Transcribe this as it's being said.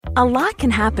A lot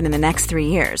can happen in the next 3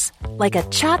 years. Like a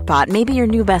chatbot may be your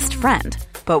new best friend.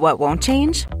 But what won't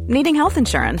change? Needing health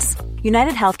insurance.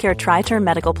 United Healthcare Tri-Term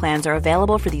Medical Plans are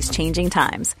available for these changing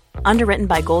times. Underwritten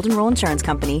by Golden Rule Insurance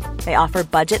Company, they offer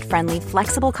budget-friendly,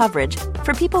 flexible coverage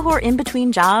for people who are in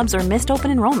between jobs or missed open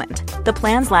enrollment. The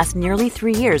plans last nearly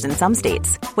 3 years in some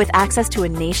states, with access to a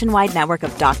nationwide network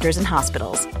of doctors and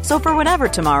hospitals. So for whatever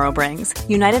tomorrow brings,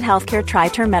 United Healthcare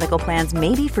Tri-Term Medical Plans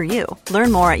may be for you.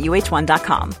 Learn more at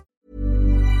uh1.com.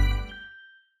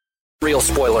 Real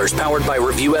spoilers powered by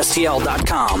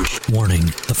ReviewSTL.com. Warning,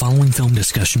 the following film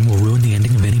discussion will ruin the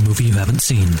ending of any movie you haven't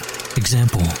seen.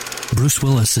 Example, Bruce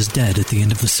Willis is dead at the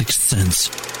end of The Sixth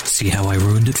Sense. See how I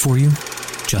ruined it for you?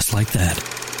 Just like that.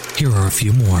 Here are a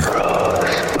few more.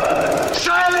 Rosebud.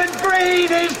 Silent breed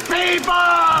is people!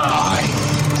 I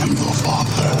am your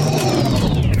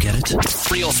father. Get it?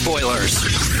 Real spoilers.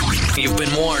 You've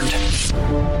been warned.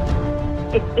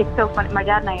 It's so funny. My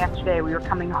dad and I yesterday, we were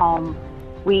coming home.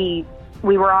 We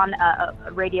were on a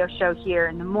radio show here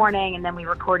in the morning, and then we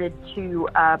recorded 2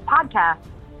 podcasts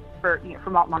for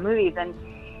Maltin On Movies. And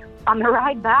on the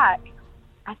ride back,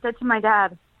 I said to my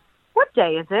dad, "What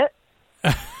day is it?"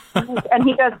 And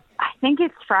he goes, "I think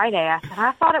it's Friday." I said,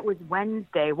 "I thought it was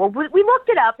Wednesday." Well, we looked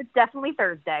it up. It's definitely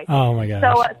Thursday. Oh my gosh!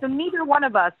 So neither one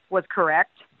of us was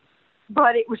correct,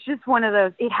 but it was just one of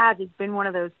those. It's been one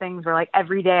of those things where, like,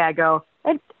 every day I go,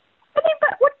 anybody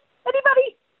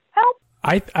help?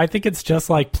 I think it's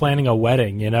just like planning a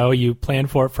wedding, you know? You plan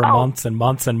for it for months and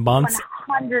months and months.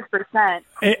 100%.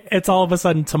 It's all of a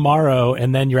sudden tomorrow,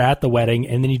 and then you're at the wedding,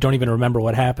 and then you don't even remember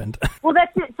what happened. Well,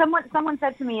 that's it. Someone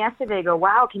said to me yesterday, "Go,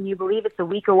 wow, can you believe it's a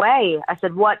week away?" I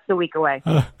said, "What's a week away?"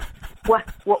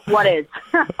 What is?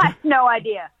 I have no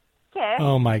idea. Okay.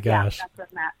 Oh, my gosh. Yeah,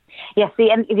 that's that. Yeah, see,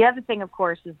 and the other thing, of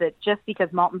course, is that just because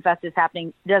Maltin Fest is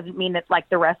happening doesn't mean that, like,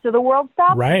 the rest of the world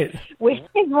stops. Right. Which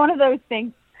is one of those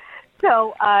things.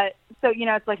 So you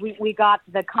know, it's like we got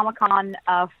the Comic-Con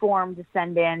form to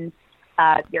send in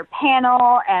your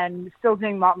panel, and still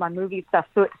doing Maltin On Movie stuff.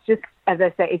 So it's just, as I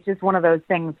say, it's just one of those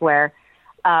things where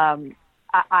I've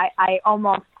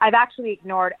actually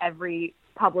ignored every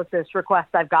publicist request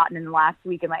I've gotten in the last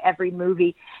week, and like every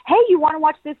movie. "Hey, you want to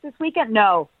watch this weekend?"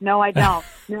 No, I don't.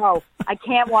 No, I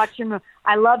can't watch your movie.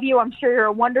 I love you. I'm sure you're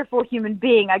a wonderful human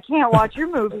being. I can't watch your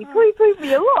movie. Please leave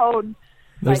me alone.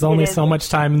 There's only so much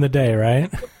time in the day, right?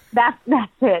 That's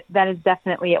it. That is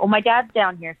definitely it. Well, my dad's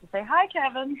down here, so say hi,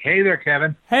 Kevin. Hey there,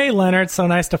 Kevin. Hey, Leonard. So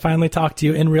nice to finally talk to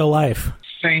you in real life.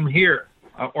 Same here,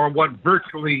 or what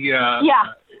virtually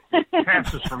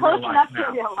passes from real life now.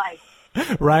 To real life.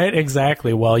 Right,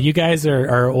 exactly. Well, you guys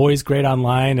are always great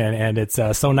online, and it's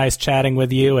so nice chatting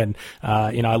with you, and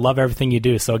I love everything you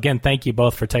do. So again, thank you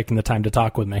both for taking the time to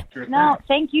talk with me. No,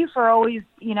 thank you for always,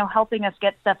 helping us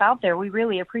get stuff out there. We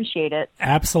really appreciate it.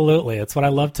 Absolutely. It's what I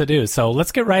love to do. So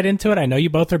let's get right into it. I know you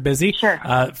both are busy. Sure.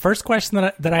 First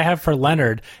question that I have for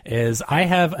Leonard is, I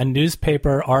have a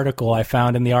newspaper article I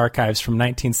found in the archives from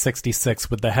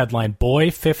 1966 with the headline,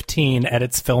 "Boy 15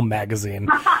 Edits Film Magazine."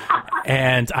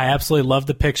 And I absolutely love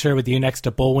the picture with you next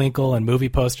to Bullwinkle and movie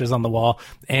posters on the wall.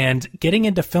 And getting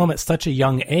into film at such a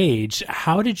young age,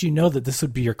 how did you know that this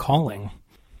would be your calling?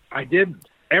 I didn't.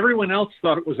 Everyone else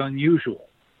thought it was unusual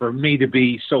for me to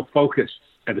be so focused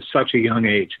at such a young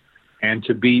age, and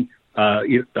to be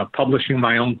publishing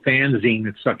my own fanzine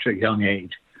at such a young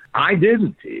age. I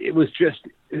didn't. It was just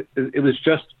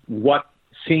what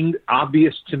seemed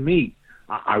obvious to me.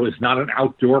 I was not an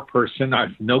outdoor person.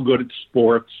 I'm no good at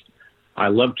sports. I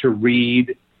loved to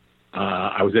read.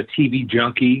 I was a TV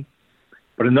junkie.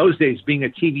 But in those days, being a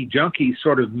TV junkie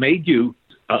sort of made you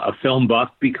a film buff,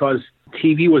 because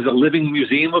TV was a living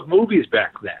museum of movies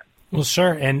back then. Well,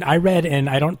 sure. And I read, and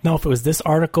I don't know if it was this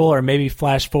article or maybe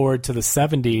flash forward to the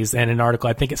 70s, and an article,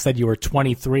 I think it said you were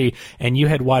 23 and you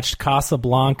had watched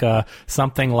Casablanca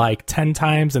something like 10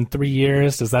 times in 3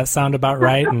 years. Does that sound about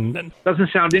right? And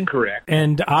doesn't sound incorrect.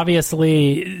 And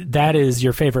obviously that is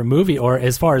your favorite movie, or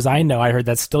as far as I know, I heard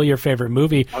that's still your favorite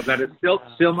movie. Oh, that is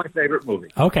still my favorite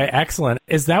movie. Okay, excellent.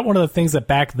 Is that one of the things that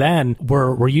back then,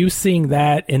 were you seeing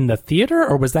that in the theater,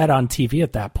 or was that on TV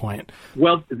at that point?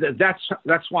 Well,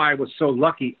 that's why I was so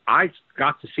lucky. I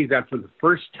got to see that for the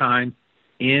first time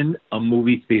in a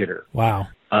movie theater. Wow.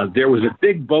 There was a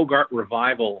big Bogart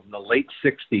revival in the late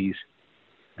 60s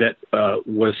that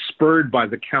was spurred by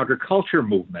the counterculture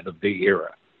movement of the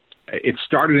era. It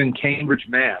started in Cambridge,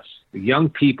 Mass. The young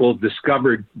people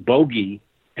discovered Bogey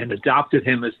and adopted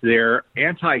him as their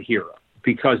anti-hero,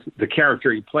 because the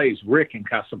character he plays, Rick in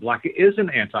Casablanca, is an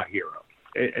anti-hero.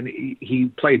 And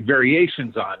he played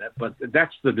variations on it, but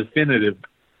that's the definitive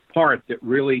part that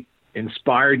really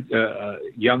inspired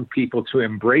young people to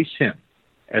embrace him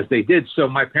as they did. So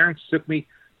my parents took me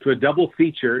to a double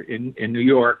feature in New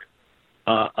York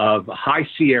of High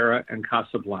Sierra and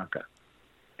Casablanca.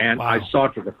 And Wow. I saw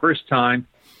it for the first time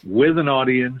with an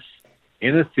audience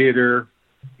in a theater,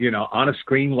 on a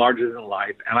screen larger than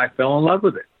life. And I fell in love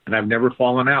with it. And I've never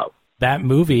fallen out. That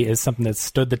movie is something that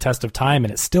stood the test of time,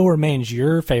 and it still remains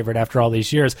your favorite after all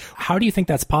these years. How do you think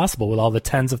that's possible with all the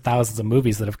tens of thousands of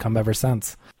movies that have come ever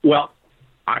since? Well,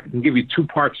 I can give you two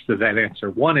parts to that answer.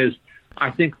 One is,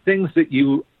 I think things that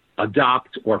you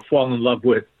adopt or fall in love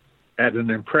with at an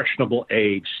impressionable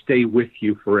age stay with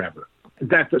you forever.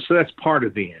 So that's part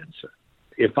of the answer.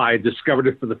 If I discovered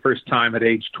it for the first time at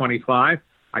age 25,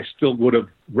 I still would have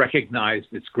recognized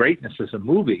its greatness as a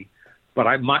movie, but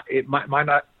it might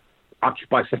not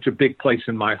occupy such a big place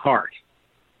in my heart.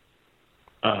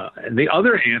 And the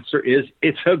other answer is,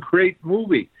 it's a great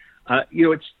movie.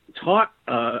 It's taught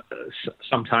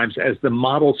sometimes as the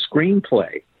model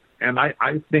screenplay, and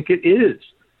I think it is,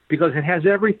 because it has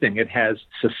everything. It has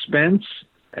suspense,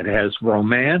 it has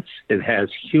romance, it has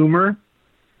humor,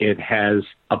 it has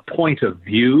a point of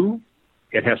view,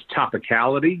 it has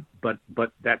topicality, but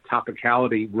that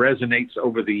topicality resonates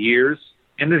over the years,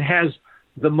 and it has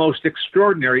the most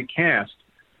extraordinary cast,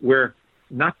 where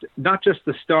not just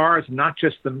the stars, not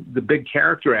just the big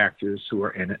character actors who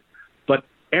are in it, but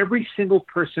every single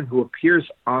person who appears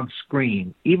on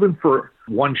screen, even for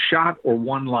one shot or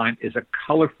one line, is a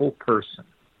colorful person.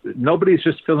 Nobody's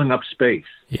just filling up space.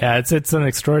 Yeah, it's an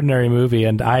extraordinary movie,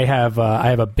 and I have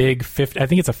a big I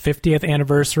think it's a 50th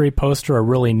anniversary poster, a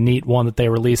really neat one that they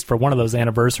released for one of those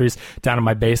anniversaries down in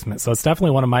my basement. So it's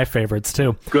definitely one of my favorites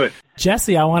too. Good.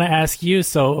 Jessie, I want to ask you,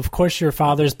 so of course your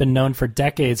father's been known for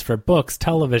decades for books,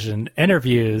 television,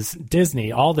 interviews,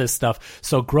 Disney, all this stuff.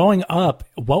 So growing up,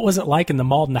 what was it like in the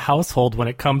Maltin household when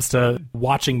it comes to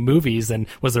watching movies? And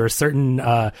was there a certain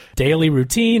daily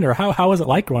routine, or how was it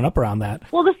like growing up around that?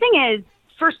 Well, the thing is,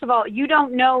 first of all, you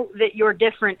don't know that you're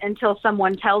different until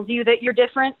someone tells you that you're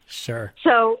different. Sure.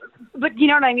 So, but you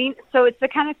know what I mean? So it's the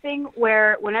kind of thing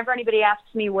where whenever anybody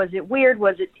asks me, was it weird?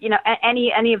 Was it,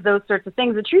 any of those sorts of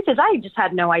things? The truth is, I just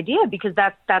had no idea, because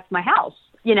that's my house.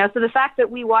 So the fact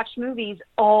that we watched movies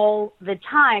all the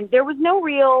time, there was no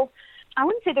real, I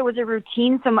wouldn't say there was a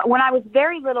routine. So when I was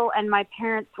very little and my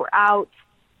parents were out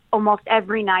almost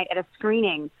every night at a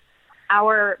screening,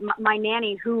 my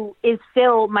nanny, who is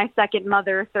still my second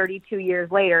mother 32 years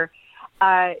later,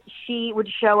 she would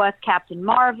show us Captain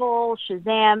Marvel,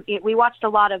 Shazam. We watched a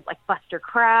lot of Buster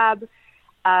Crabbe.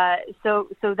 So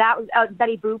that was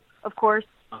Betty Boop, of course.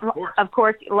 Of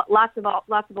course, lots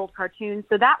of old cartoons.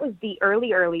 So that was the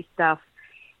early stuff.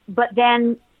 But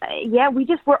then, we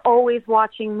just were always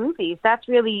watching movies. That's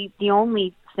really the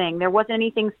only thing. There wasn't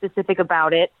anything specific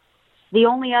about it. The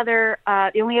only other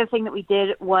thing that we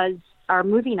did was our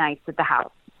movie nights at the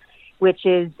house, which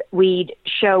is we'd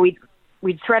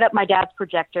thread up my dad's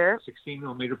projector.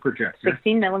 16-millimeter projector.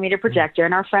 16-millimeter projector,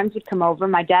 and our friends would come over.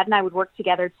 My dad and I would work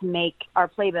together to make our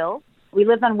playbills. We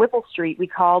lived on Whipple Street. We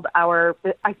called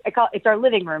it's our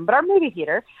living room, but our movie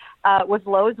theater was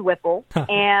Lowe's Whipple,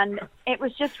 and it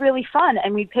was just really fun.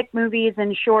 And we'd pick movies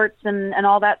and shorts and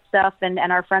all that stuff, and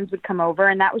our friends would come over,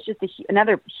 and that was just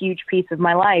another huge piece of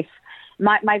my life.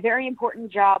 My very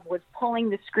important job was pulling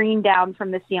the screen down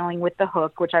from the ceiling with the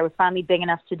hook, which I was finally big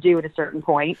enough to do at a certain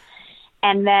point.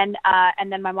 And then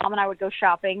my mom and I would go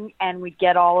shopping, and we'd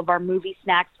get all of our movie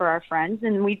snacks for our friends,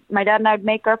 and my dad and I would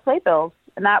make our playbills.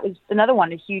 And that was another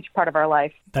one, a huge part of our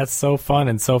life. That's so fun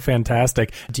and so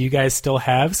fantastic. Do you guys still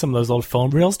have some of those old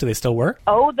film reels? Do they still work?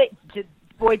 Oh,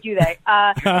 boy, do they.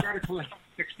 I started with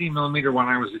 16-millimeter when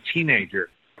I was a teenager.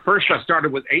 First, I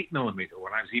started with 8-millimeter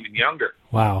when I was even younger.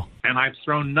 Wow. And I've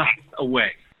thrown nothing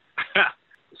away.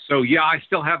 So, I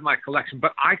still have my collection,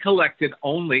 but I collected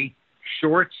only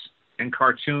shorts and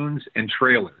cartoons and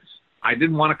trailers. I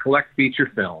didn't want to collect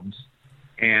feature films,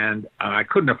 and I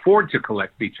couldn't afford to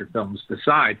collect feature films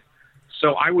besides.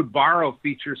 So I would borrow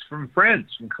features from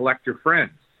friends, from collector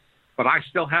friends. But I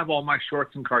still have all my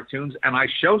shorts and cartoons, and I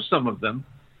show some of them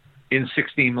in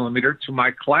 16-millimeter to my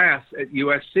class at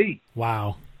USC.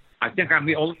 Wow. I think I'm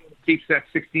the only one who keeps that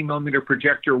 16-millimeter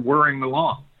projector whirring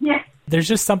along. Yeah. There's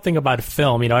just something about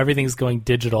film, everything's going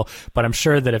digital, but I'm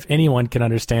sure that if anyone can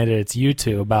understand it, it's you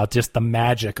two, about just the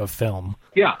magic of film.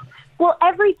 Yeah. Well,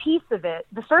 every piece of it,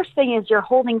 the first thing is you're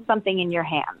holding something in your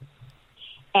hands.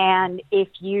 And if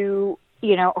you,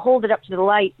 hold it up to the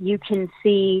light, you can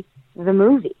see the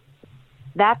movie.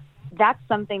 That's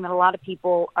something that a lot of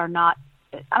people are not,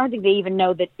 I don't think they even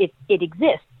know that it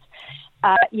exists.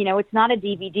 It's not a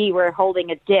DVD where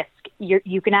holding a disc.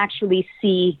 You can actually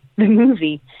see the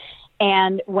movie.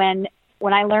 And when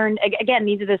I learned, again,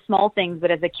 these are the small things,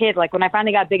 but as a kid, like when I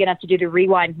finally got big enough to do the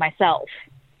rewind myself,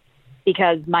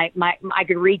 because I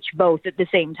could reach both at the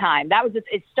same time.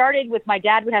 It started with my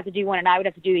dad would have to do one and I would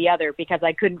have to do the other because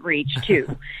I couldn't reach two.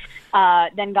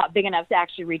 Then got big enough to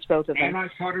actually reach both of them. And I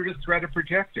taught her to thread a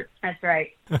projector. That's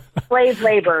right. Slave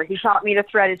labor. He taught me to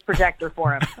thread his projector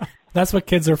for him. That's what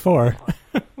kids are for.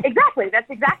 Exactly. That's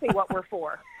exactly what we're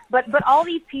for. But all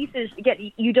these pieces,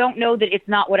 again, you don't know that it's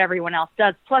not what everyone else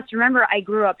does. Plus, remember, I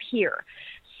grew up here.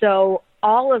 So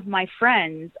all of my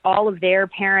friends, all of their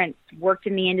parents worked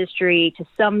in the industry to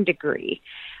some degree.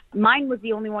 Mine was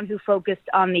the only one who focused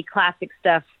on the classic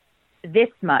stuff this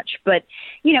much. But,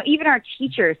 you know, even our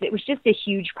teachers, it was just a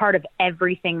huge part of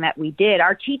everything that we did.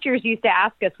 Our teachers used to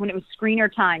ask us when it was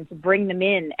screener time to bring them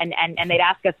in, and they'd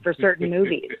ask us for certain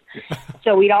movies.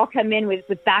 So we'd all come in with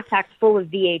backpacks full of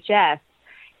VHS.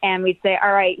 And we'd say,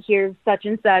 all right, here's such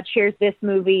and such, here's this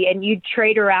movie, and you'd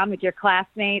trade around with your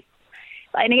classmates.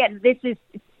 And again, this is,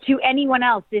 to anyone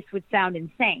else, this would sound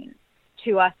insane.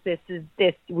 To us,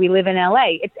 we live in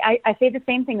LA. I say the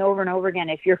same thing over and over again.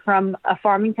 If you're from a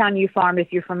farming town, you farm.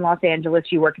 If you're from Los Angeles,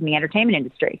 you work in the entertainment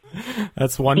industry.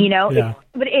 That's one. You know, yeah.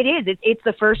 But it is. It's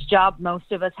the first job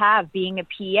most of us have, being a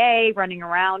PA, running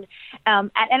around.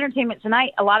 At Entertainment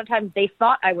Tonight, a lot of times they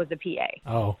thought I was a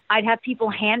PA. Oh. I'd have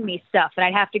people hand me stuff, and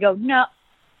I'd have to go, no,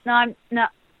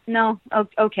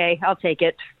 okay, I'll take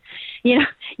it. You know,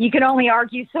 you can only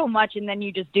argue so much, and then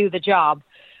you just do the job.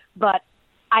 But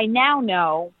I now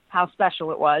know how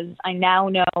special it was. I now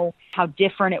know how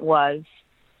different it was.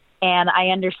 And I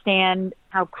understand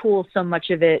how cool so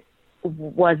much of it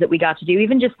was that we got to do.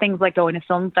 Even just things like going to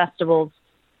film festivals.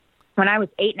 When I was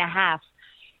 8.5,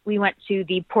 we went to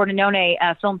the Pordenone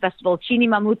Film Festival,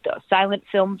 Cinema Muto, Silent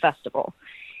Film Festival.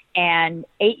 And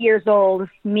 8 years old,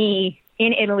 me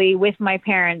in Italy with my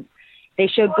parents, they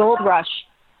showed Gold Rush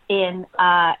in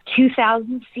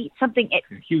 2,000 seats, something.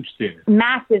 Huge theater.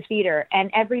 Massive theater. And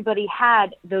everybody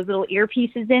had those little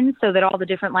earpieces in so that all the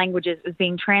different languages was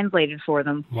being translated for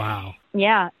them. Wow.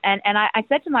 Yeah. And I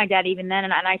said to my dad even then,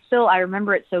 and I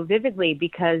remember it so vividly,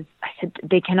 because I said,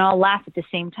 they can all laugh at the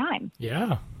same time.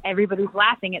 Yeah. Everybody's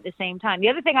laughing at the same time. The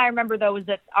other thing I remember, though, was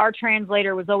that our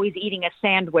translator was always eating a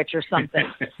sandwich or something.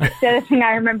 The other thing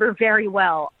I remember very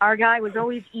well, our guy was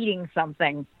always eating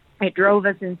something. It drove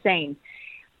us insane.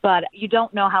 But you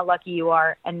don't know how lucky you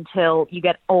are until you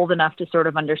get old enough to sort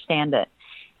of understand it.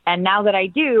 And now that I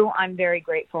do, I'm very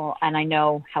grateful, and I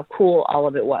know how cool all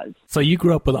of it was. So you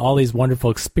grew up with all these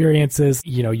wonderful experiences,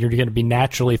 you know, you're going to be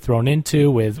naturally thrown into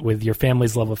with your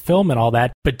family's love of film and all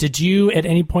that. But did you at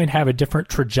any point have a different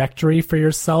trajectory for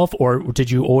yourself, or did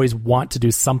you always want to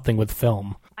do something with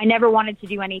film? I never wanted to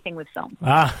do anything with film.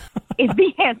 It's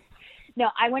the answer. No,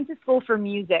 I went to school for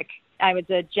music. I was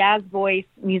a jazz voice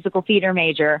musical theater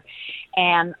major,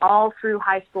 and all through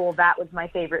high school, that was my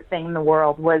favorite thing in the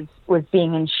world, was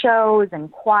being in shows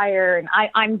and choir. And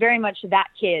I'm very much that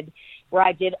kid where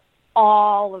I did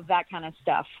all of that kind of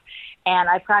stuff. And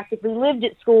I practically lived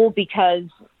at school because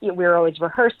we were always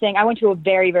rehearsing. I went to a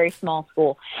very, very small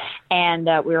school, and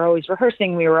we were always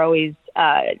rehearsing. We were always,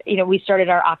 we started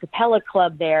our a cappella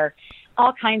club there,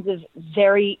 all kinds of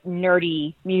very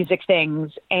nerdy music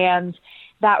things. And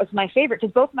that was my favorite,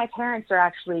 because both my parents are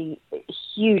actually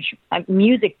huge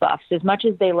music buffs. As much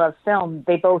as they love film,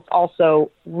 they both also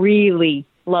really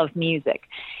love music.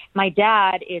 My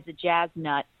dad is a jazz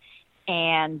nut,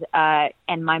 and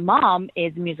my mom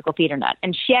is a musical theater nut.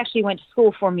 And she actually went to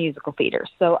school for musical theater.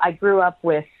 So I grew up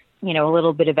with, a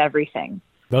little bit of everything.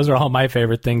 Those are all my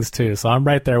favorite things, too, so I'm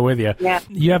right there with you. Yeah.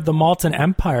 You have the Maltin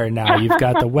Empire now. You've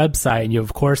got the website, and you,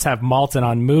 of course, have Maltin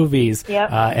On Movies. Yep.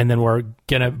 And then we're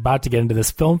about to get into this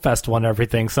film festival and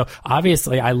everything. So,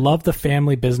 obviously, I love the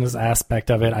family business aspect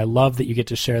of it. I love that you get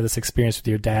to share this experience with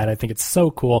your dad. I think it's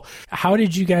so cool. How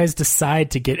did you guys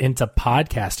decide to get into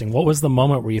podcasting? What was the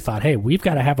moment where you thought, hey, we've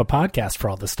got to have a podcast for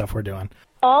all this stuff we're doing?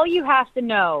 All you have to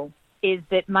know is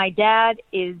that my dad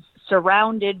is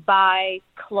surrounded by,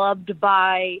 clubbed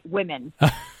by women.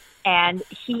 And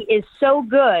he is so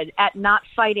good at not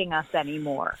fighting us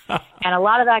anymore. And a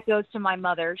lot of that goes to my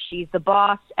mother. She's the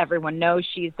boss. Everyone knows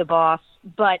she's the boss.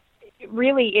 But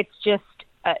really, it's just,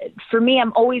 for me,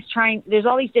 I'm always trying. There's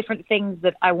all these different things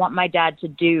that I want my dad to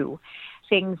do,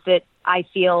 things that I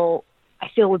feel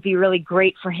would be really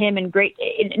great for him, and great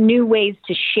new ways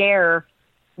to share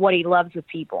what he loves with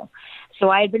people. So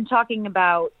I had been talking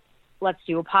about, let's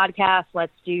do a podcast,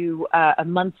 let's do a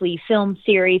monthly film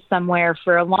series somewhere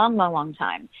for a long, long, long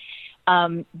time.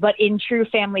 But in true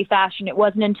family fashion, it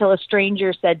wasn't until a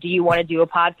stranger said, do you want to do a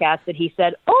podcast, that he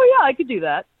said, oh, yeah, I could do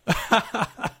that.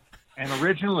 And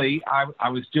originally, I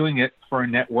was doing it for a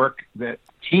network that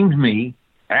teamed me,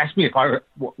 asked me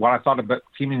what I thought about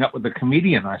teaming up with a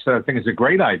comedian. I said, I think it's a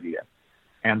great idea.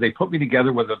 And they put me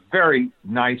together with a very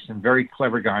nice and very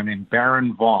clever guy named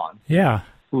Baron Vaughn. Yeah.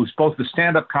 Who's both a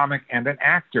stand-up comic and an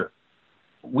actor.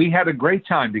 We had a great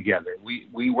time together.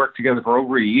 We worked together for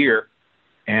over a year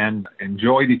and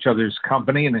enjoyed each other's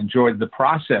company and enjoyed the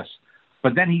process.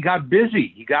 But then he got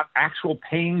busy. He got actual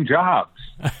paying jobs,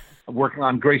 working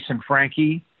on Grace and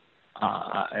Frankie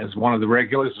as one of the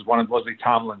regulars, as one of Leslie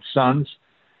Tomlin's sons,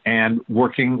 and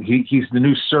working. He's the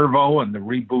new Servo and the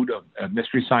reboot of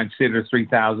Mystery Science Theater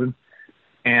 3000.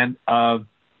 And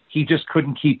he just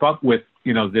couldn't keep up with,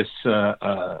 this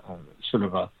sort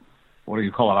of a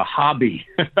hobby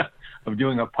of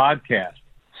doing a podcast.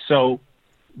 So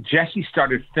Jessie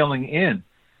started filling in.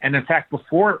 And in fact,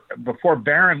 before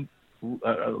Baron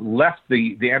left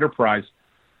the enterprise,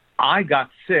 I got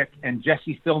sick and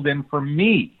Jessie filled in for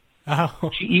me.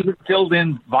 Oh. She even filled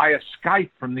in via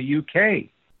Skype from the UK.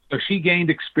 So she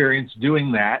gained experience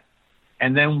doing that.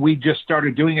 And then we just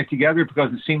started doing it together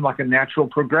because it seemed like a natural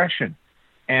progression.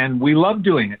 And we love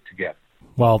doing it together.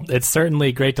 Well, it's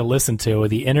certainly great to listen to.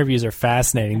 The interviews are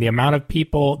fascinating. The amount of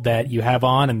people that you have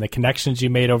on and the connections you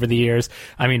made over the years.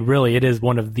 I mean, really, it is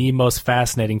one of the most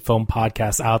fascinating film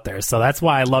podcasts out there. So that's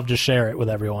why I love to share it with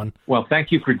everyone. Well,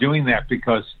 thank you for doing that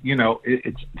because,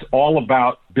 it's all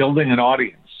about building an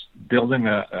audience, building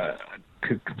a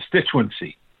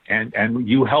constituency. And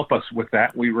you help us with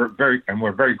that. We're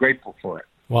very grateful for it.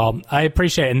 Well, I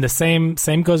appreciate it. And the same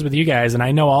goes with you guys. And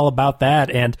I know all about that.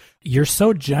 And you're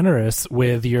so generous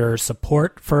with your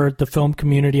support for the film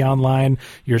community online.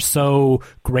 You're so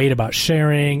great about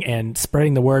sharing and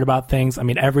spreading the word about things. I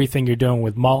mean, everything you're doing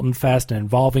with Maltin Fest and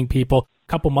involving people.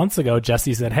 A couple months ago,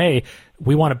 Jessie said, hey,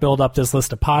 we want to build up this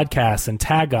list of podcasts and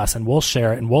tag us and we'll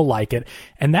share it and we'll like it.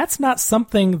 And that's not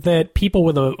something that people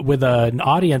with an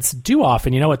audience do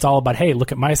often. It's all about, hey,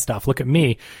 look at my stuff, look at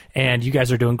me. And you guys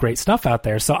are doing great stuff out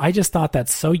there. So I just thought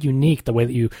that's so unique, the way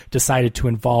that you decided to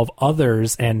involve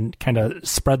others and kind of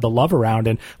spread the love around.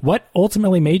 And what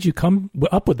ultimately made you come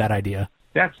up with that idea?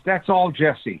 That's all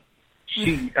Jessie.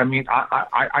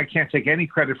 I can't take any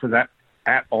credit for that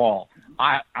at all.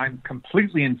 I'm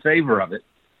completely in favor of it,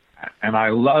 and I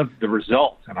love the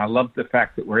result, and I love the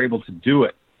fact that we're able to do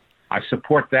it. I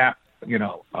support that,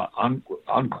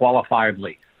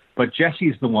 unqualifiedly. But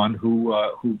Jessie's the one who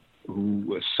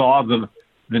saw the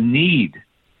need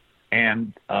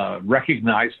and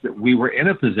recognized that we were in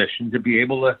a position to be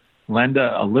able to lend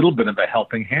a little bit of a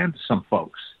helping hand to some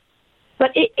folks.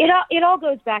 But it all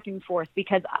goes back and forth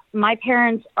because my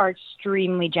parents are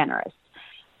extremely generous.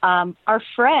 Our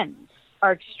friends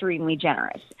are extremely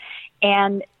generous.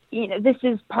 And, this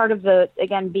is part of the,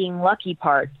 again, being lucky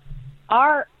part.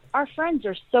 Our friends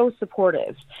are so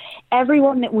supportive.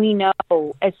 Everyone that we know,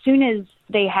 as soon as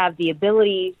they have the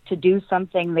ability to do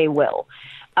something, they will.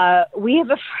 We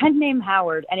have a friend named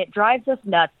Howard, and it drives us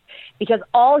nuts because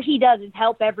all he does is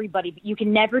help everybody, but you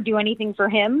can never do anything for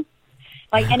him.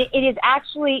 And it is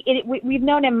actually, we've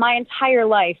known him my entire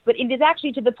life, but it is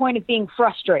actually to the point of being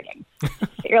frustrating.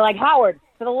 You're like, Howard,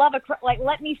 for the love of Christ,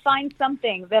 let me find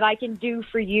something that I can do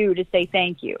for you to say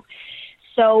thank you.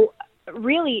 So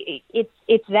really,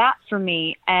 it's that for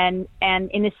me. And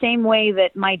in the same way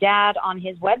that my dad on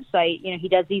his website, he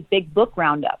does these big book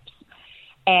roundups.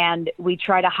 And we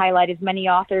try to highlight as many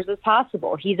authors as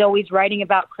possible. He's always writing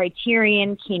about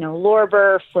Criterion, Kino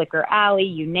Lorber, Flickr Alley,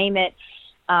 you name it.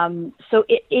 So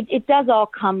it does all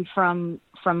come from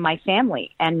my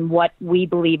family and what we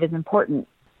believe is important.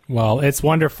 Well, it's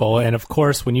wonderful. And of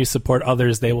course, when you support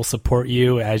others, they will support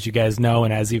you, as you guys know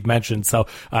and as you've mentioned. So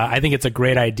I think it's a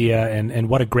great idea and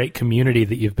what a great community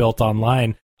that you've built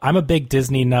online. I'm a big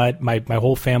Disney nut. My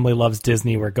whole family loves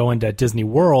Disney. We're going to Disney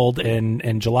World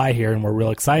in July here, and we're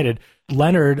real excited.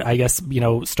 Leonard, I guess,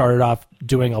 started off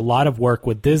doing a lot of work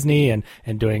with Disney and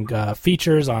doing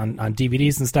features on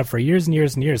DVDs and stuff for years and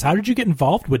years and years. How did you get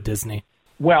involved with Disney?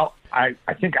 Well, I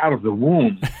think out of the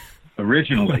womb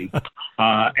originally.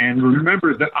 And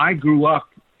remember that I grew up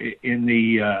in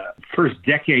the first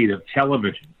decade of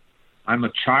television. I'm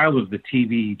a child of the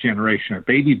TV generation, a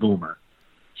baby boomer.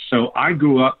 So I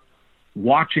grew up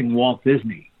watching Walt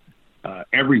Disney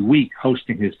every week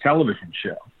hosting his television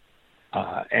show,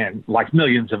 and like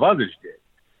millions of others did.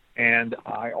 And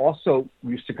I also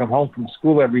used to come home from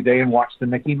school every day and watch the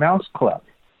Mickey Mouse Club.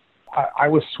 I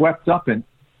was swept up in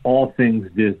all things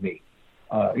Disney,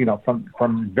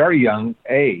 from very young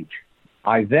age.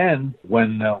 I then,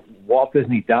 when Walt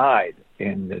Disney died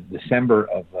in December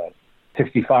of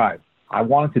 65, I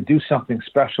wanted to do something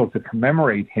special to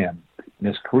commemorate him in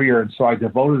his career. And so I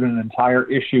devoted an entire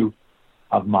issue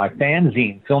of my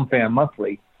fanzine, Film Fan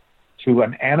Monthly, to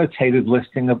an annotated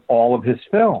listing of all of his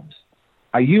films.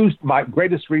 I used my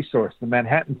greatest resource, the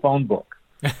Manhattan phone book,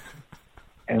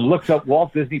 and looked up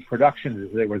Walt Disney Productions,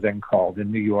 as they were then called,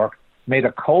 in New York, made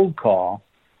a cold call,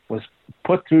 was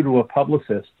put through to a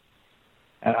publicist,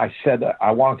 and I said,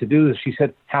 I wanted to do this. She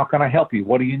said, how can I help you?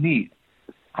 What do you need?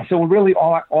 I said, well, really,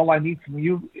 all I need from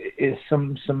you is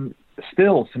some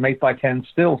stills, some 8x10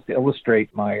 stills to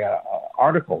illustrate my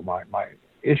article, my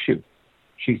issue.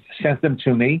 She sent them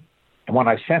to me, and when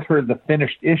I sent her the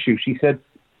finished issue, she said,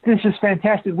 this is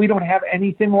fantastic. We don't have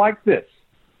anything like this.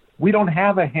 We don't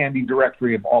have a handy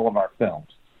directory of all of our films.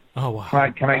 Oh,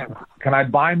 wow. Can I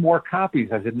buy more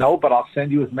copies? I said, no, but I'll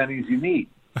send you as many as you need.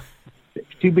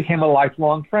 She became a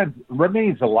lifelong friend,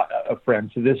 remains a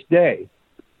friend to this day.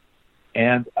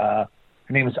 And her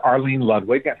name is Arlene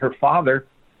Ludwig, and her father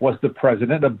was the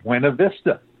president of Buena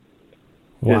Vista,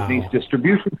 Disney's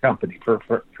distribution company,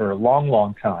 for a long,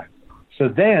 long time. So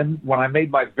then, when I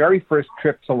made my very first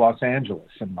trip to Los Angeles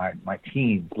in my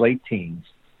teens, late teens,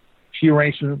 she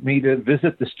arranged for me to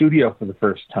visit the studio for the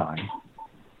first time.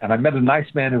 And I met a nice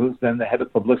man who was then the head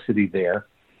of publicity there.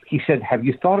 He said, have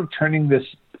you thought of turning this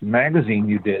magazine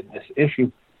you did, this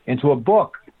issue, into a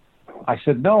book? I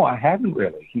said, no, I haven't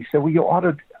really. He said, well, you ought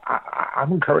to.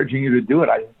 I'm encouraging you to do it.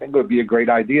 I think it would be a great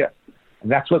idea.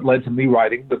 And that's what led to me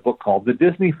writing the book called The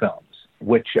Disney Films,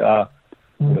 which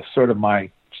was sort of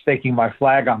my staking my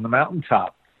flag on the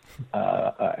mountaintop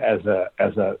as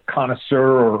a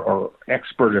connoisseur or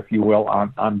expert, if you will,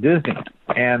 on Disney.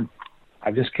 And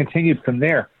I just continued from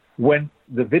there. When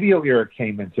the video era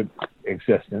came into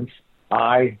existence,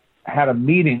 I had a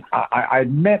meeting. I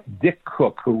met Dick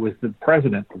Cook, who was the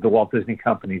president of the Walt Disney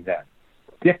Company then.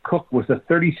 Dick Cook was a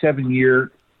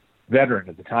 37-year veteran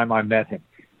at the time I met him.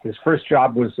 His first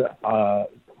job was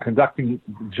conducting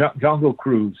Jungle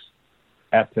Cruise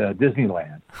at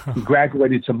Disneyland. He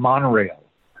graduated to monorail.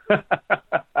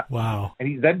 Wow. And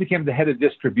he then became the head of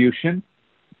distribution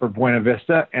for Buena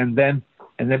Vista and then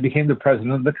became the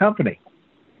president of the company.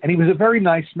 And he was a very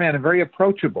nice man and very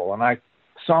approachable. And I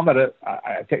saw him at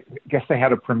I guess they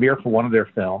had a premiere for one of their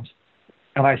films.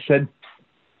 And I said,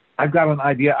 I've got an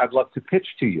idea I'd love to pitch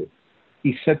to you.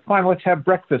 He said, fine, let's have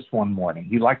breakfast one morning.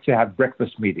 He liked to have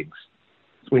breakfast meetings.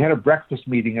 So we had a breakfast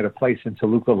meeting at a place in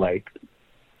Toluca Lake.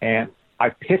 And I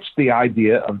pitched the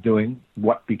idea of doing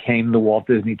what became the Walt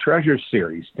Disney Treasures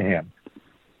series to him.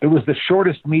 It was the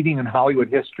shortest meeting in Hollywood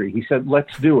history. He said,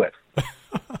 let's do it.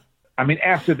 I mean,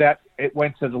 after that, it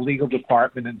went to the legal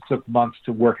department and took months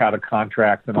to work out a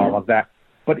contract and all of that.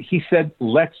 But he said,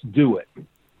 let's do it.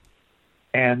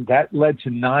 And that led to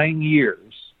 9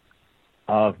 years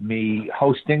of me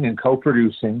hosting and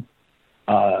co-producing,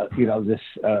 this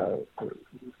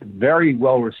very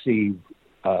well-received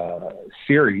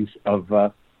series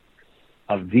of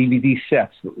DVD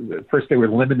sets. First, they were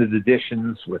limited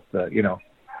editions with, have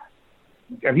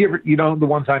you ever, the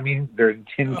ones I mean? They're in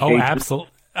tin cases. Oh,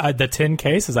 absolutely. The tin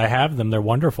cases, I have them. They're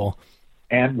wonderful.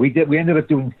 And we ended up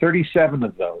doing 37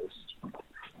 of those.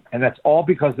 And that's all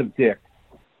because of Dick.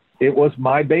 It was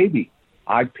my baby.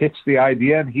 I pitched the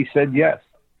idea and he said yes.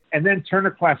 And then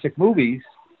Turner Classic Movies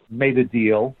made a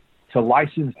deal to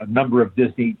license a number of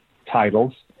Disney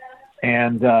titles.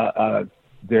 And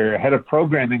their head of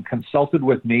programming consulted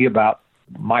with me about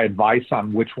my advice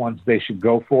on which ones they should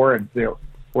go for, and if there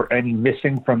were any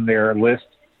missing from their list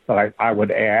that I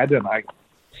would add. And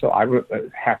so I was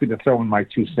happy to throw in my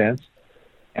 2 cents.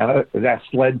 And that's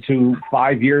led to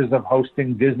 5 years of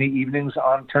hosting Disney evenings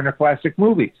on Turner Classic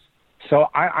Movies. So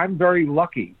I'm very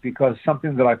lucky because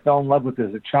something that I fell in love with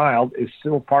as a child is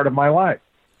still part of my life.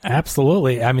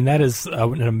 Absolutely. I mean, that is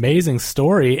an amazing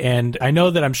story. And I know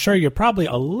that I'm sure you're probably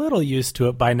a little used to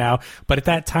it by now. But at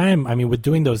that time, I mean, with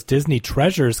doing those Disney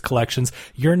Treasures collections,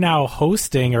 you're now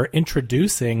hosting or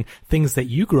introducing things that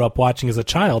you grew up watching as a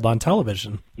child on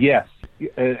television. Yes.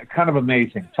 Kind of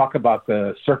amazing. Talk about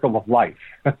the circle of life.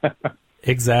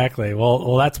 Exactly.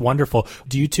 Well, that's wonderful.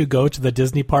 Do you two go to the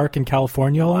Disney park in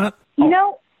California a lot?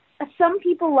 Some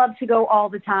people love to go all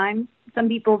the time. Some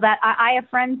people that I have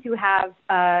friends who have,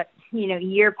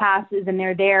 year passes and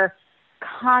they're there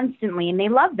constantly and they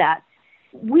love that.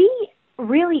 We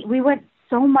went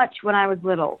so much when I was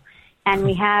little and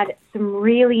we had some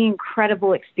really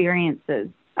incredible experiences,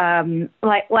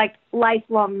 like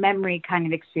lifelong memory kind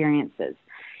of experiences.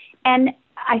 And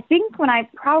I think when I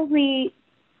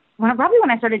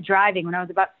started driving when I was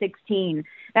about 16,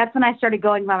 that's when I started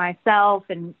going by myself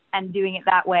and doing it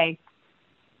that way.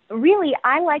 Really,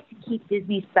 I like to keep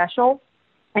Disney special,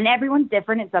 and everyone's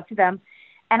different. It's up to them.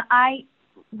 And I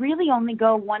really only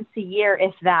go once a year,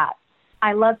 if that.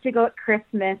 I love to go at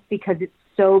Christmas because it's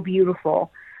so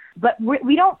beautiful. But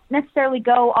we don't necessarily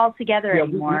go all together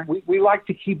anymore. We like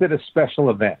to keep it a special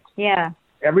event. Yeah.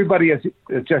 Everybody, as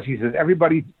Jessie says,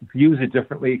 everybody views it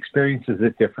differently, experiences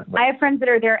it differently. I have friends that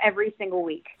are there every single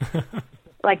week.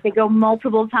 Like, they go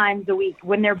multiple times a week.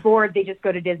 When they're bored, they just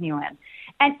go to Disneyland.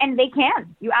 And they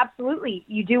can.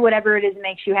 You do whatever it is that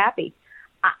makes you happy.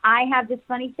 I have this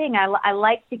funny thing. I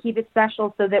like to keep it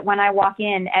special so that when I walk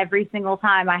in every single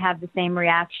time, I have the same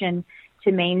reaction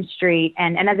to Main Street.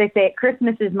 And as I say,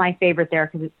 Christmas is my favorite there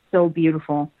because it's so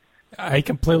beautiful. I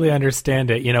completely understand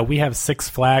it. You know, we have Six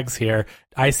Flags here.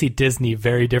 I see Disney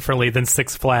very differently than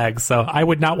Six Flags, so I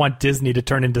would not want Disney to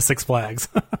turn into Six Flags.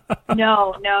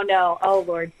 No. Oh,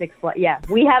 Lord, Six Flags. Yeah,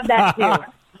 we have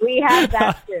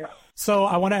that too. So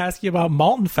I want to ask you about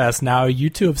Maltin Fest now. You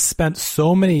two have spent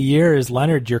so many years,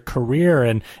 Leonard, your career,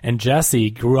 and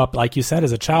Jessie grew up, like you said,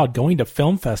 as a child, going to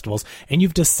film festivals, and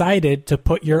you've decided to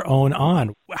put your own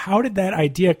on. How did that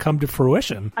idea come to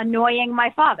fruition? Annoying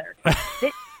my father.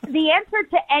 The answer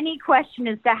to any question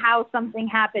as to how something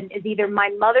happened is either my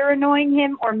mother annoying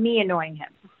him or me annoying him.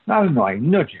 Not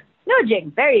annoying, nudging.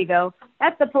 Nudging, there you go.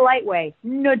 That's the polite way,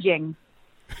 nudging.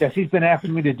 Jessie's been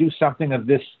asking me to do something of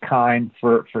this kind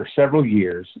for several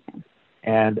years,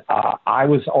 and I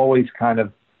was always kind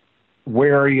of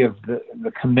wary of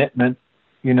the commitment,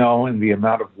 you know, and the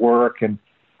amount of work, and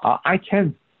I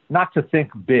tend not to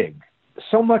think big.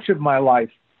 So much of my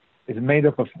life is made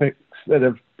up of things that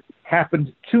have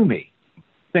happened to me,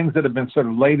 things that have been sort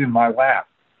of laid in my lap.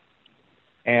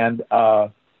 And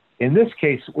in this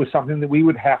case, it was something that we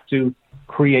would have to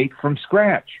create from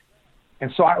scratch.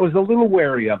 And so I was a little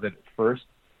wary of it at first,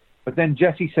 but then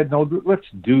Jessie said, no, let's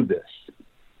do this.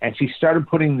 And she started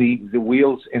putting the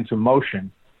wheels into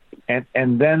motion, and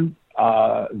then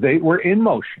they were in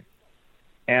motion.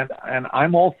 And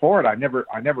I'm all for it. I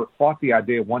never fought the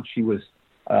idea once she was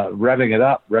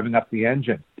revving up the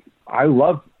engine. I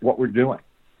love what we're doing.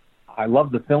 I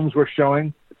love the films we're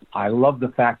showing. I love the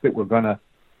fact that we're going to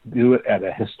do it at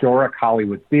a historic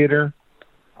Hollywood theater.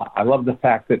 I love the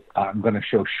fact that I'm going to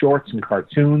show shorts and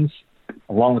cartoons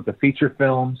along with the feature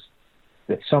films,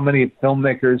 that so many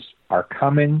filmmakers are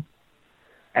coming.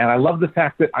 And I love the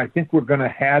fact that I think we're going to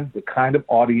have the kind of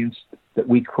audience that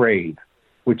we crave,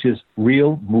 which is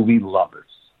real movie lovers.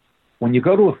 When you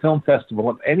go to a film festival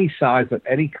of any size, of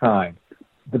any kind,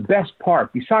 the best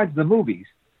part, besides the movies,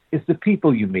 is the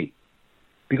people you meet.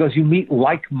 Because you meet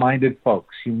like-minded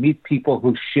folks. You meet people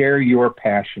who share your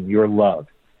passion, your love.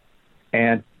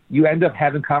 And you end up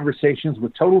having conversations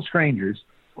with total strangers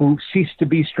who cease to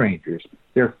be strangers.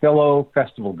 They're fellow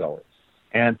festival goers.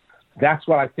 And that's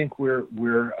what I think we're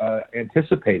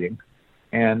anticipating.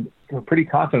 And we're pretty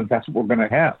confident that's what we're going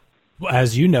to have.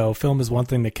 As you know, film is one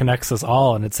thing that connects us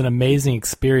all, and it's an amazing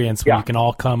experience when you can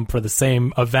all come for the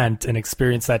same event and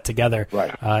experience that together.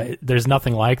 Right. There's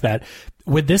nothing like that.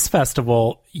 With this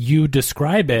festival, you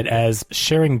describe it as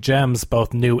sharing gems,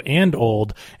 both new and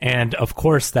old, and of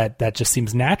course that just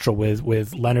seems natural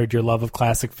with Leonard, your love of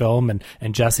classic film,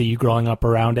 and Jessie, you growing up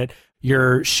around it.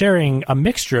 You're sharing a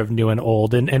mixture of new and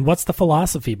old, and what's the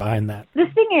philosophy behind that? The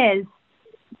thing is,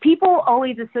 people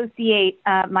always associate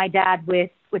my dad with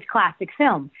classic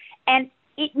film. And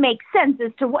it makes sense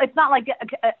as to it's not like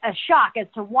a shock as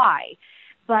to why.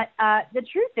 But the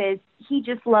truth is, he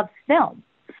just loves film.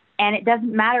 And it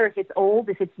doesn't matter if it's old,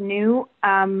 if it's new.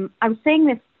 I was saying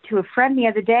this to a friend the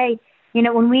other day. You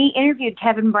know, when we interviewed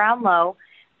Kevin Brownlow,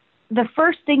 the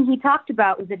first thing he talked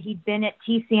about was that he'd been at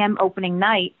TCM opening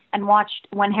night and watched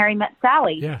When Harry Met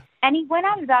Sally. Yeah. And he went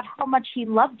on about how much he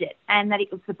loved it and that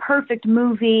it was the perfect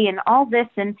movie and all this.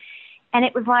 And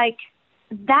it was like,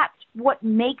 that's what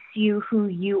makes you who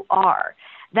you are.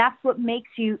 That's what makes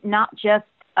you not just,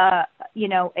 a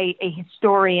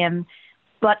historian,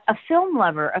 but a film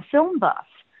lover, a film buff.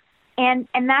 And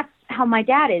that's how my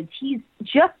dad is. He's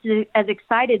just as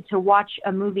excited to watch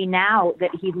a movie now that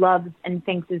he loves and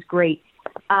thinks is great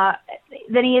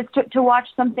than he is to watch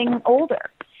something older.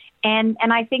 And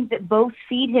I think that both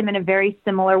feed him in a very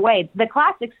similar way. The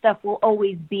classic stuff will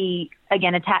always be,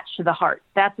 again, attached to the heart.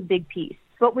 That's a big piece.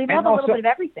 But we love a little bit of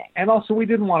everything. And also, we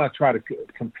didn't want to try to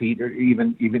compete or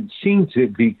even seem to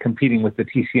be competing with the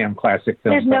TCM Classic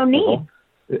Film There's Festival.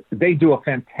 No need. They do a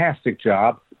fantastic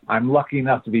job. I'm lucky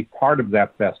enough to be part of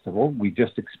that festival. We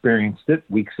just experienced it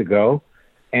weeks ago.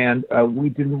 And we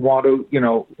didn't want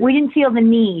to, We didn't feel the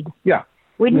need. Yeah.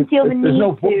 We didn't feel the need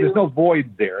There's no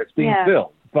void there. It's being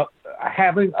filled. But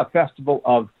having a festival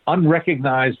of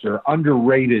unrecognized or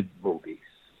underrated movies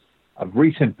of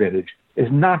recent vintage is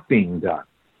not being done.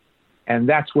 And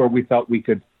that's where we felt we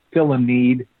could fill a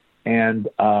need and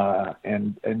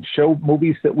show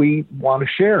movies that we want to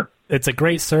share. It's a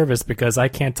great service because I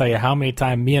can't tell you how many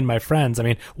times me and my friends, I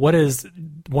mean, what is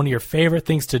one of your favorite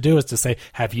things to do is to say,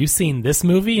 have you seen this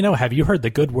movie? You know, have you heard the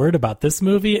good word about this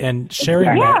movie? And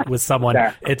sharing that with someone,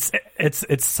 it's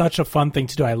such a fun thing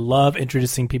to do. I love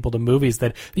introducing people to movies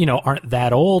that, you know, aren't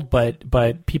that old,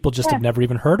 but people just have never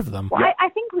even heard of them. Well, I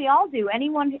think we all do.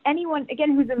 Anyone,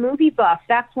 again, who's a movie buff,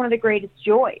 that's one of the greatest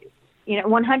joys. You know,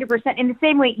 100%. In the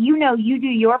same way, you know, you do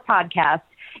your podcast.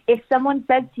 If someone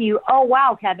says to you, "Oh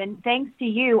wow, Kevin, thanks to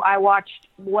you, I watched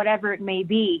whatever it may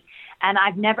be, and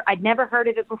I'd never heard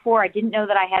of it before. I didn't know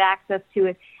that I had access to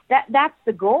it." That's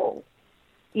the goal.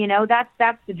 You know,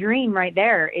 that's the dream right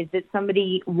there. Is that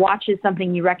somebody watches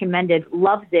something you recommended,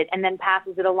 loves it, and then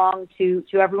passes it along to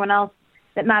everyone else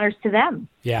that matters to them.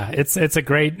 Yeah, it's a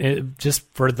great, just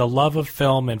for the love of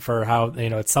film and for how, you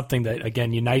know, it's something that,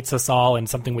 again, unites us all and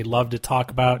something we love to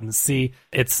talk about and see.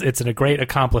 It's a great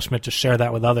accomplishment to share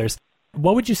that with others.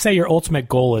 What would you say your ultimate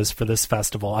goal is for this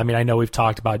festival? I mean, I know we've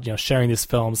talked about, you know, sharing these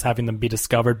films, having them be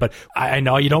discovered, but I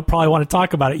know you don't probably want to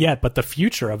talk about it yet, but the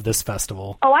future of this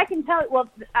festival. Oh, I can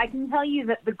tell you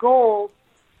that the goal,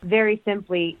 very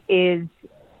simply, is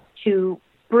to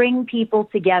bring people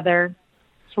together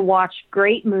to watch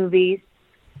great movies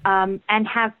and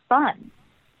have fun.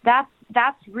 That's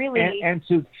really and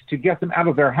to get them out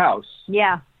of their house.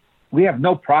 Yeah, we have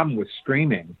no problem with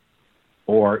streaming,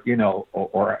 or you know,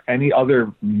 or any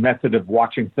other method of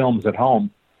watching films at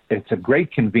home. It's a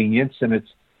great convenience, and it's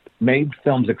made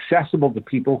films accessible to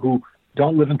people who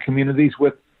don't live in communities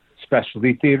with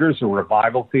specialty theaters or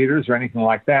revival theaters or anything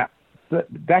like that.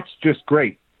 That's just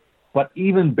great. But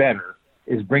even better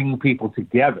is bringing people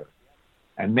together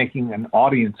and making an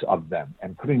audience of them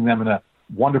and putting them in a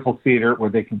wonderful theater where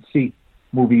they can see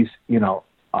movies, you know,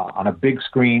 on a big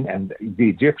screen. And the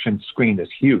Egyptian screen is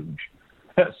huge.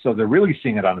 So they're really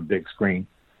seeing it on a big screen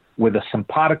with a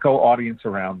simpatico audience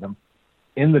around them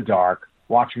in the dark,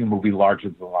 watching a movie larger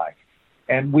than life.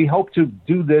 And we hope to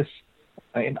do this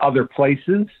in other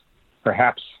places,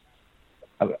 perhaps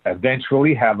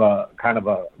eventually have a kind of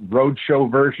a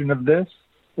roadshow version of this.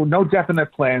 Well, no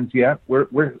definite plans yet.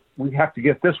 We have to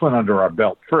get this one under our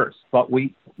belt first. But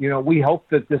we hope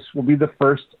that this will be the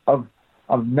first of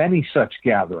many such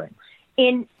gatherings.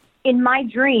 In my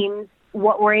dreams,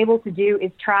 what we're able to do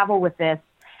is travel with this.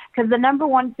 Because the number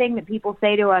one thing that people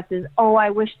say to us is, "Oh, I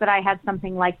wish that I had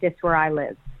something like this where I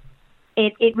live."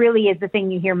 It really is the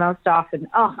thing you hear most often.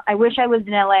 "Oh, I wish I lived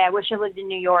in LA. I wish I lived in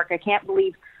New York. I can't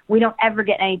believe we don't ever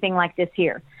get anything like this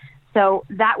here." So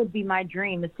that would be my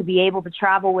dream, is to be able to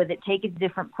travel with it, take it to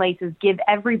different places, give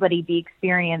everybody the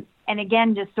experience, and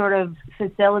again, just sort of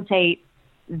facilitate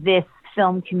this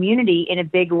film community in a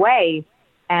big way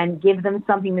and give them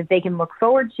something that they can look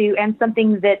forward to and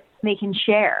something that they can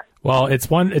share. Well,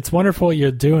 it's wonderful what you're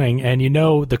doing, and you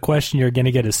know the question you're going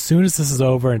to get as soon as this is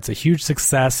over, and it's a huge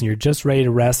success, and you're just ready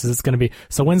to rest, is it's going to be,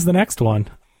 so when's the next one?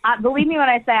 Believe me when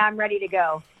I say I'm ready to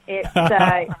go. It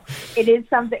is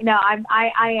something. No,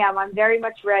 I am. I'm very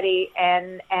much ready,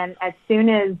 and as soon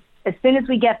as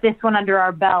we get this one under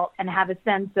our belt and have a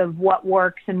sense of what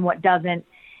works and what doesn't,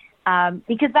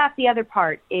 because that's the other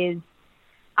part is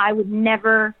I would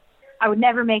never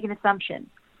make an assumption.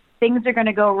 Things are going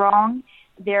to go wrong.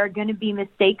 There are going to be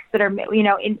mistakes that are, you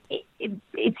know,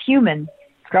 it's human.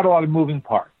 It's got a lot of moving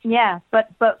parts. Yeah,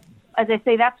 but as I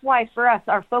say, that's why for us,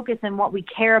 our focus and what we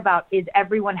care about is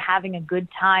everyone having a good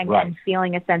time and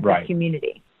feeling a sense of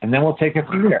community. And then we'll take it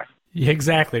from there.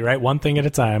 Exactly, right? One thing at a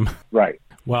time. Right.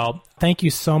 Well, thank you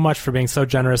so much for being so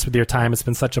generous with your time. It's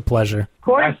been such a pleasure. Of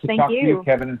course, nice to talk to you,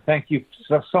 Kevin, and thank you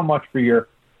so much for your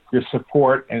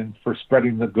support and for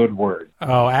spreading the good word.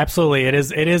 Oh, absolutely. It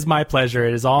is my pleasure.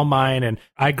 It is all mine. And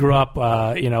I grew up,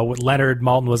 with Leonard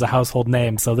Maltin was a household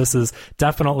name. So this is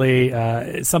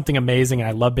definitely something amazing.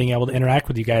 I love being able to interact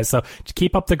with you guys. So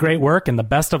keep up the great work and the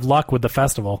best of luck with the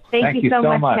festival. Thank you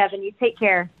so much, Kevin. You take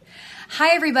care.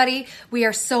 Hi, everybody. We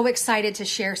are so excited to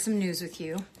share some news with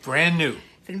you. Brand new.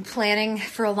 Been planning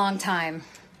for a long time.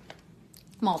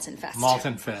 Maltin Fest.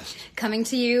 Maltin Fest. Coming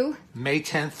to you May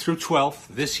 10th through 12th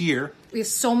this year. We have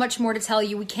so much more to tell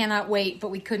you. We cannot wait, but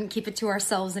we couldn't keep it to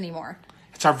ourselves anymore.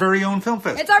 It's our very own film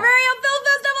festival. It's our very own film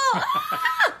festival!